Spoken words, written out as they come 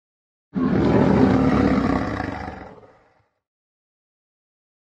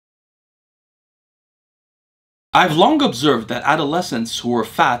I've long observed that adolescents who are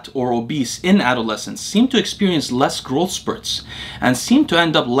fat or obese in adolescence seem to experience less growth spurts and seem to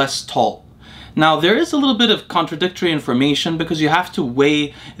end up less tall. Now, there is a little bit of contradictory information because you have to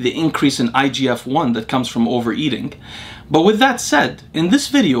weigh the increase in IGF-1 that comes from overeating. But with that said, in this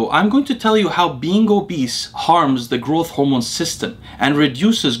video, I'm going to tell you how being obese harms the growth hormone system and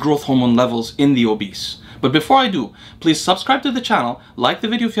reduces growth hormone levels in the obese. But before I do, please subscribe to the channel, like the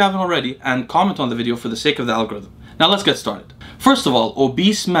video if you haven't already, and comment on the video for the sake of the algorithm. Now let's get started. First of all,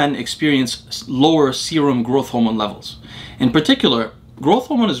 obese men experience lower serum growth hormone levels. In particular, growth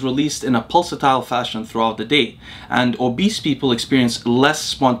hormone is released in a pulsatile fashion throughout the day, and obese people experience less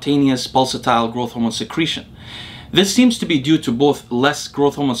spontaneous pulsatile growth hormone secretion. This seems to be due to both less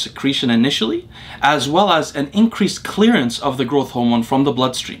growth hormone secretion initially, as well as an increased clearance of the growth hormone from the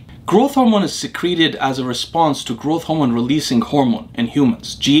bloodstream. Growth hormone is secreted as a response to growth hormone releasing hormone in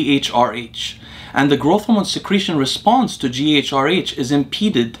humans, GHRH. And the growth hormone secretion response to GHRH is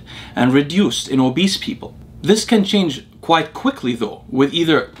impeded and reduced in obese people. This can change quite quickly though, with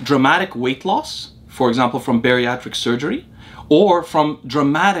either dramatic weight loss, for example from bariatric surgery, or from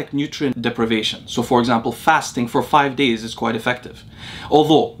dramatic nutrient deprivation. So for example, fasting for 5 days is quite effective.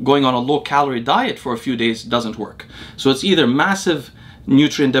 Although going on a low-calorie diet for a few days doesn't work. So it's either massive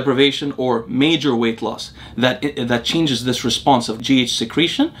nutrient deprivation or major weight loss that changes this response of GH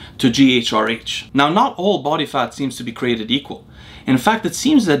secretion to GHRH. Now, not all body fat seems to be created equal. In fact, it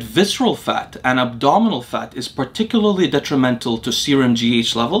seems that visceral fat and abdominal fat is particularly detrimental to serum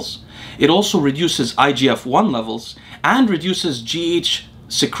GH levels. It also reduces IGF-1 levels and reduces GH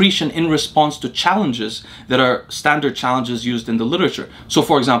secretion in response to challenges that are standard challenges used in the literature. So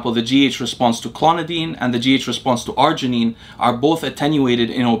for example, the GH response to clonidine and the GH response to arginine are both attenuated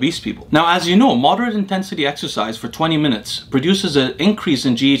in obese people. Now, as you know, moderate intensity exercise for 20 minutes produces an increase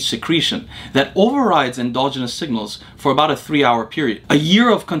in GH secretion that overrides endogenous signals for about a 3-hour period. A year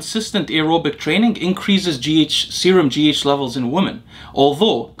of consistent aerobic training increases serum GH levels in women,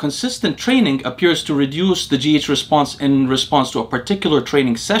 although consistent training appears to reduce the GH response in response to a particular training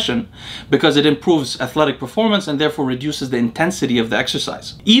session because it improves athletic performance and therefore reduces the intensity of the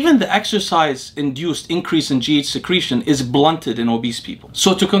exercise. Even the exercise-induced increase in GH secretion is blunted in obese people.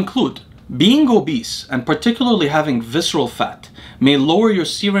 So to conclude, being obese and particularly having visceral fat may lower your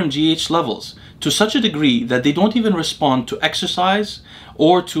serum GH levels to such a degree that they don't even respond to exercise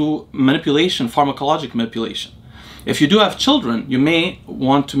or to manipulation, pharmacologic manipulation. If you do have children, you may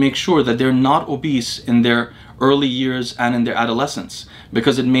want to make sure that they're not obese in their early years and in their adolescence,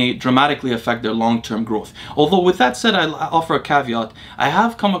 because it may dramatically affect their long-term growth. Although with that said, I'll offer a caveat. I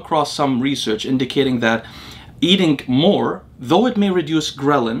have come across some research indicating that eating more, though it may reduce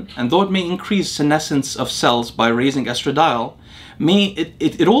ghrelin and though it may increase senescence of cells by raising estradiol,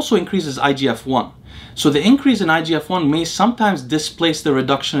 it also increases IGF-1. So the increase in IGF-1 may sometimes displace the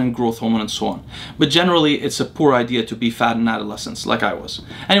reduction in growth hormone and so on. But generally, it's a poor idea to be fat in adolescence, like I was.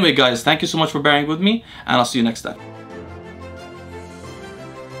 Anyway, guys, thank you so much for bearing with me, and I'll see you next time.